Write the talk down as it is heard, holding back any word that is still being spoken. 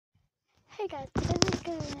Hey guys, today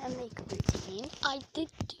we're doing a makeup routine. I did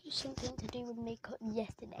do something to do with makeup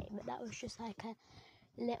yesterday, but that was just like a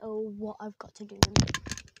little what I've got to do with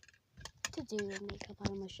makeup. I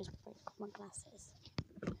almost just broke my glasses.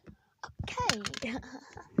 Okay.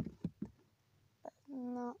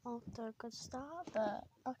 Not after a good start, but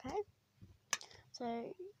okay. So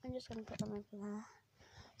I'm just gonna put them over there.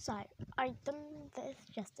 So I done this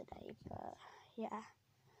yesterday, but yeah.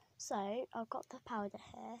 So I've got the powder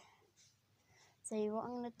here. So what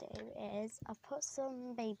I'm going to do is I've put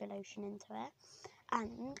some baby lotion into it,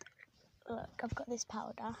 and look, I've got this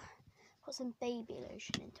powder, put some baby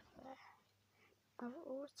lotion into it. I've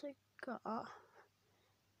also got a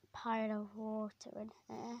pile of water in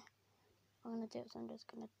here. What I'm going to do is I'm just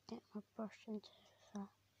going to dip my brush into that.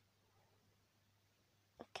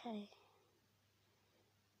 Okay.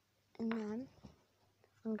 And then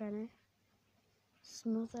I'm going to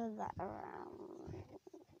smother that around.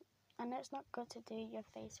 I know it's not good to do your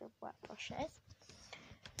face with wet brushes,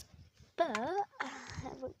 but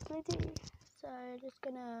what can I do? So I'm just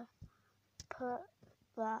going to put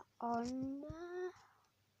that on there.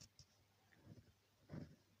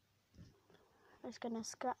 I'm just going to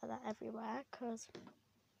scatter that everywhere because,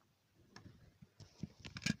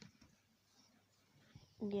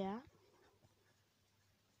 yeah.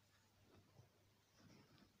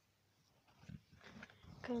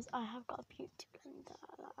 Because I have got a beauty blender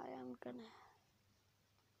that I am going to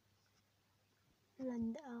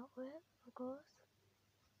blend it out with, of course.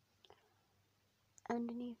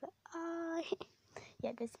 Underneath the eye.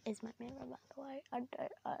 Yeah, this is my mirror, by the way.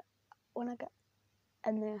 When I get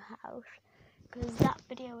a new house, because that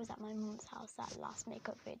video was at my mum's house, that last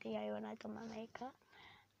makeup video when I done my makeup,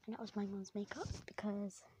 and that was my mum's makeup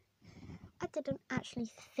because I didn't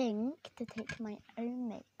actually think to take my own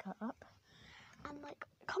makeup. And like,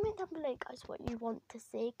 comment down below guys what you want to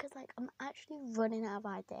see, because like I'm actually running out of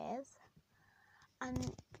ideas,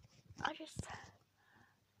 and I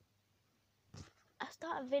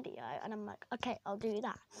start a video and I'm like, okay, I'll do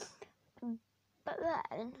that, but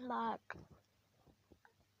then like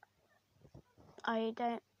I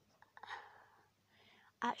don't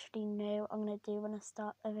actually know what I'm going to do when I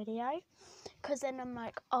start a video, because then I'm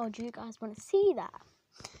like, oh, do you guys want to see that?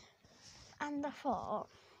 And I thought,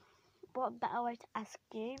 what better way to ask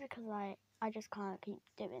you, because like I just can't keep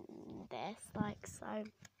doing this, like, so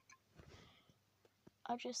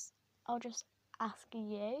I'll just ask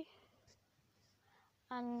you,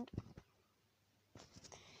 and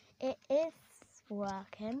it is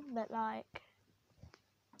working, but like,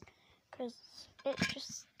 because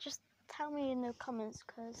it's just tell me in the comments,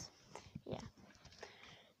 because yeah,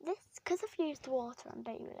 this, because I've used water on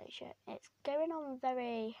baby lotion, it's going on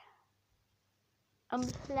very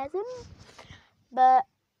unpleasant, but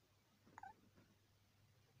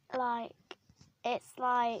like, it's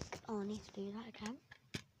like, oh, I need to do that again.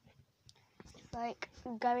 It's like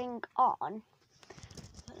going on,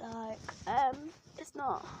 but like it's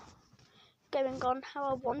not going on how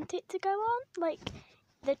I want it to go on. Like,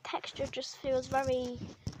 the texture just feels very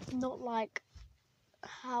not like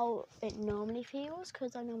how it normally feels,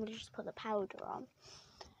 because I normally just put the powder on.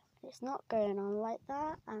 It's not going on like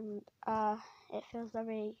that, and it feels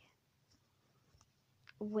very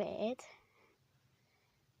weird.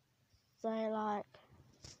 So like,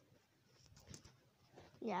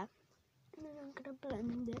 yeah, and then I'm gonna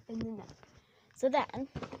blend it in the neck. So then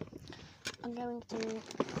I'm going to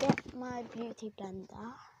get my beauty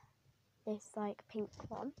blender, this like pink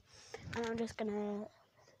one, and I'm just gonna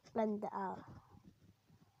blend it out.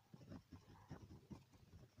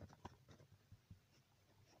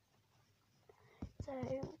 So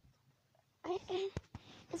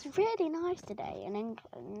it's really nice today in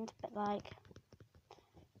England, but like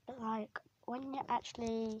when you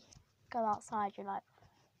actually go outside, you're like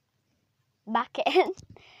back in,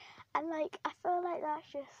 and like I feel like that's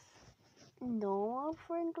just normal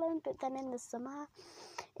for England, but then in the summer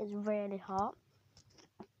it's really hot.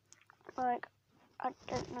 Like, I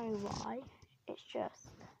don't know why, it's just,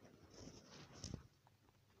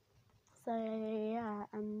 so yeah.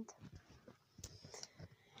 And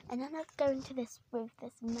then I go into this with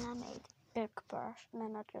this mermaid big brush, and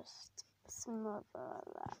then I just smother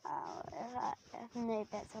that out if no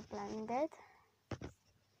bits are blended.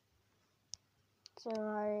 So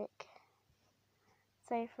like,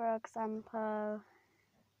 say for example,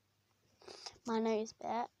 my nose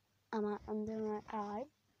bit, and under my eye,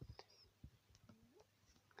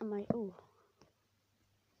 and my, ooh.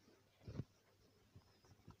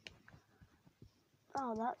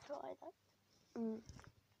 Oh, that's why I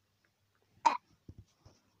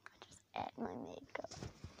just ate my makeup.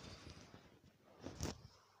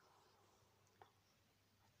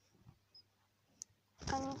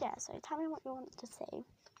 And yeah, so tell me what you want to see.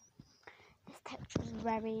 This texture is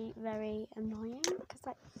very, very annoying because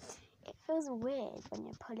like it feels weird when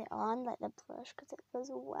you put it on, like the brush, because it feels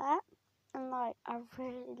wet, and like I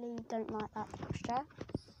really don't like that texture,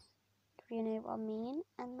 if you know what I mean.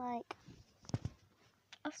 And like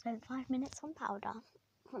I've spent 5 minutes on powder.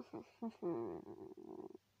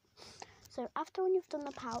 So after when you've done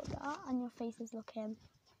the powder and your face is looking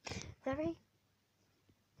very,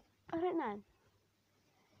 I don't know,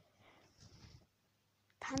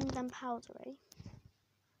 tanned and powdery,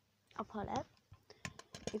 I'll pull it.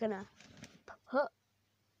 You're gonna put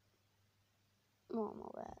one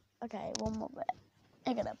more bit. Okay, one more bit.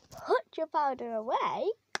 You're gonna put your powder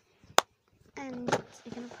away, and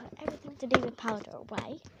you're gonna put everything to do with powder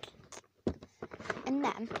away, and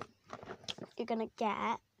then you're gonna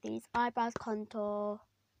get these eyebrows contour.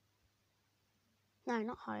 No,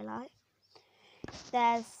 not highlight.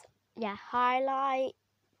 There's highlight,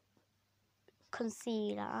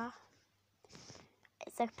 concealer.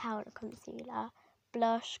 It's a powder concealer,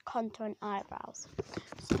 blush, contour, and eyebrows.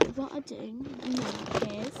 So what I do now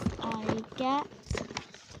is I get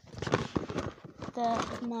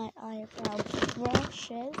my eyebrow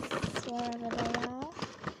brushes wherever they are.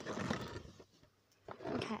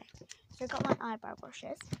 Okay, so I've got my eyebrow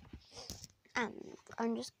brushes, and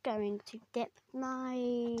I'm just going to dip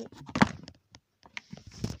my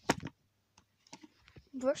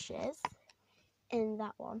brushes in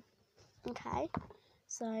that one. Okay,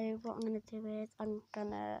 so what I'm going to do is I'm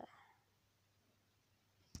going to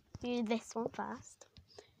use this one first.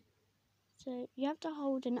 So you have to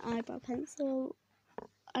hold an eyebrow pencil,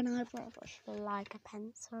 an eyebrow brush like a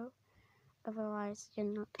pencil, otherwise you're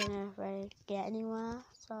not going to really get anywhere.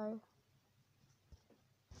 So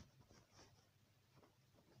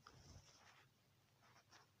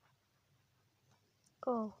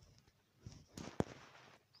so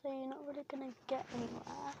you're not really going to get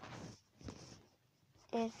anywhere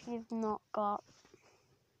if you've not got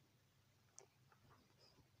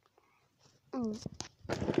And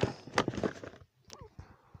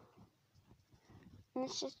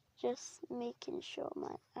it's just making sure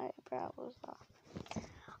my eyebrows are.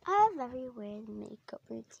 I have a very weird makeup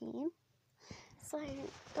routine. So,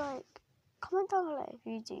 like, comment down below if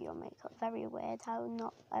you do your makeup very weird, how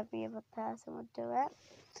not every other person would do it.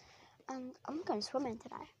 And I'm going swimming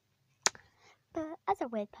today. But as a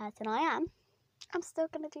weird person I'm still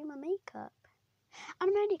going to do my makeup. And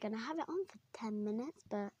I'm only going to have it on for 10 minutes,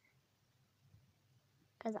 but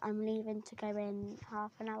because I'm leaving to go in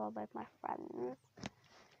half an hour with my friends.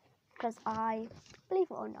 Because I, believe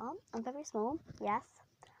it or not, I'm very small, yes.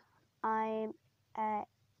 I'm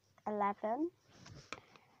 11,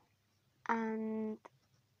 and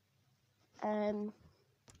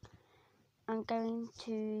I'm going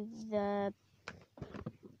to the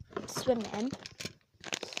swimming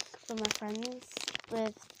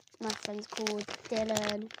with my friends called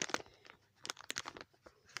Dylan,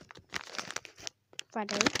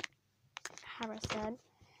 Freddie, Harrison,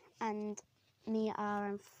 and Mia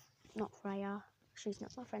and not Freya. She's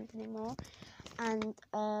not my friend anymore. And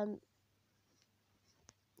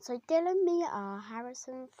so Dylan, Mia,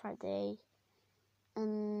 Harrison, Freddie,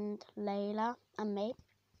 and Layla, and me.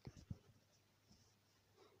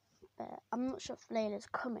 But I'm not sure if Layla's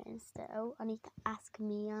coming still. I need to ask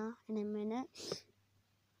Mia in a minute.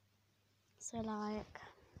 So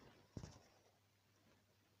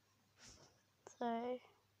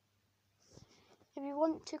if you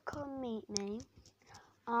want to come meet me,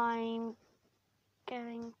 I'm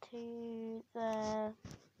going to the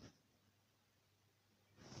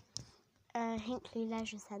Hinckley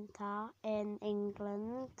Leisure Centre in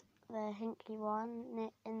England, the Hinckley one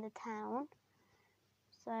in the town.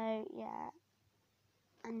 So yeah,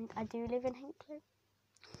 and I do live in Hinckley.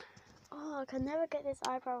 Oh, I can never get this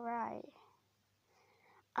eyebrow right.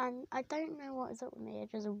 And I don't know what is up with me. I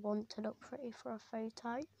just want to look pretty for a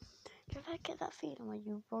photo. Do you ever get that feeling where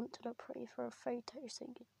you want to look pretty for a photo, so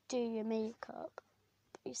you do your makeup,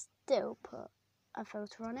 but you still put a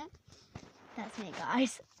filter on it? That's me,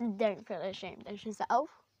 guys. Don't feel ashamed of yourself.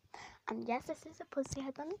 And yes, this is a pussy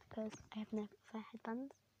headband because I have no other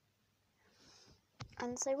headbands.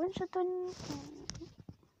 And so once you're done,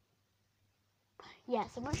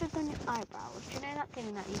 once you've done your eyebrows, do you know that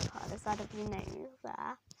thing that you put at the side of your nose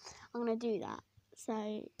there? I'm going to do that. So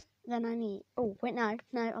then I need, oh wait, no,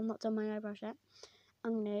 I'm not done my eyebrows yet.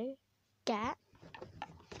 I'm going to get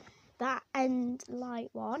that end light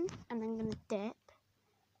one, and I'm going to dip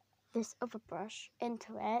this other brush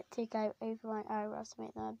into it to go over my eyebrows to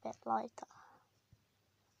make them a bit lighter.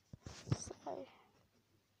 So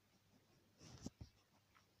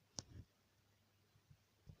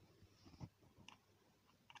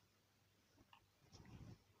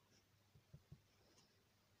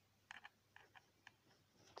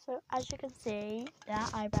So as you can see, that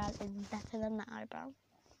eyebrow is better than that eyebrow.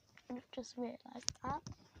 I've just realised that.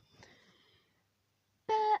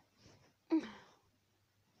 But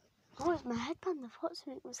oh, it's my headband. I thought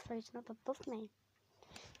something was floating up above me.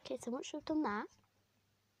 Okay, so once you've done that,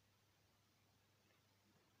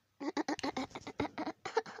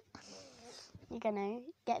 you're gonna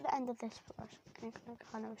get the end of this brush and you're gonna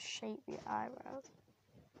kind of shape your eyebrows.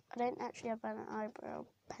 I don't actually have an eyebrow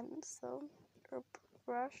pencil or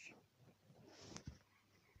brush.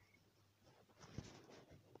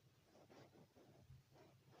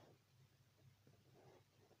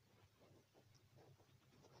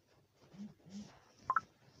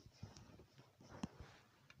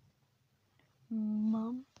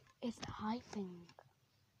 Mum is hyping.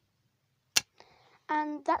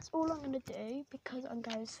 And that's all I'm going to do because I'm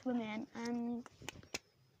going swimming, and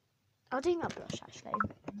I'll do my blush actually.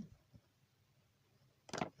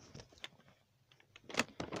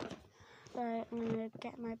 So I'm going to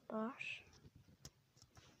get my brush.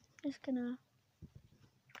 Just going to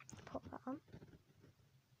pop that on.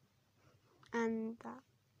 And that.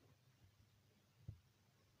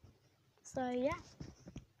 So yeah.